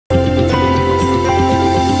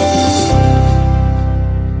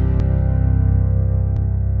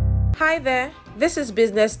Hi there, this is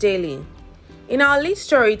Business Daily. In our lead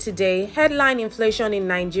story today, headline inflation in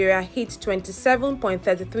Nigeria hit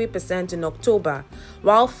 27.33% in October,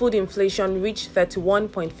 while food inflation reached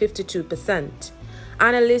 31.52%.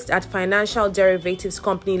 Analysts at Financial Derivatives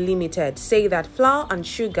Company Limited say that flour and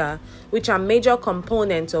sugar, which are major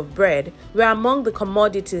components of bread, were among the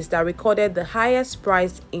commodities that recorded the highest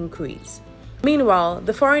price increase. Meanwhile,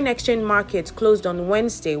 the foreign exchange market closed on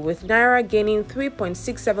Wednesday with Naira gaining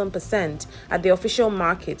 3.67% at the official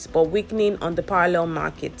market but weakening on the parallel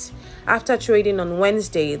market. After trading on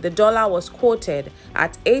Wednesday, the dollar was quoted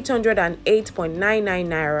at 808.99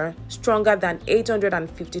 Naira, stronger than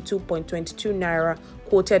 852.22 Naira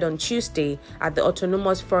quoted on Tuesday at the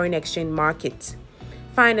autonomous foreign exchange market.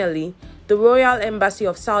 Finally, the Royal Embassy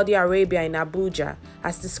of Saudi Arabia in Abuja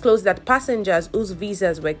has disclosed that passengers whose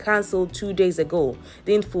visas were cancelled 2 days ago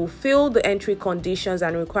didn't fulfill the entry conditions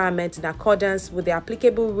and requirements in accordance with the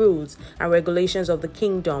applicable rules and regulations of the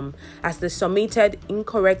kingdom, as they submitted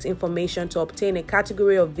incorrect information to obtain a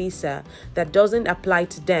category of visa that doesn't apply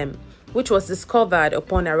to them, which was discovered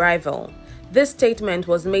upon arrival. This statement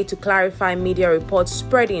was made to clarify media reports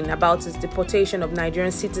spreading about its deportation of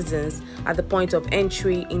Nigerian citizens at the point of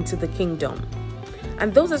entry into the kingdom.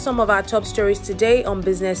 And those are some of our top stories today on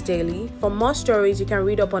Business Daily. For more stories, you can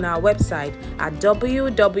read up on our website at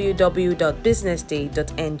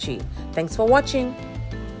www.businessday.ng. Thanks for watching.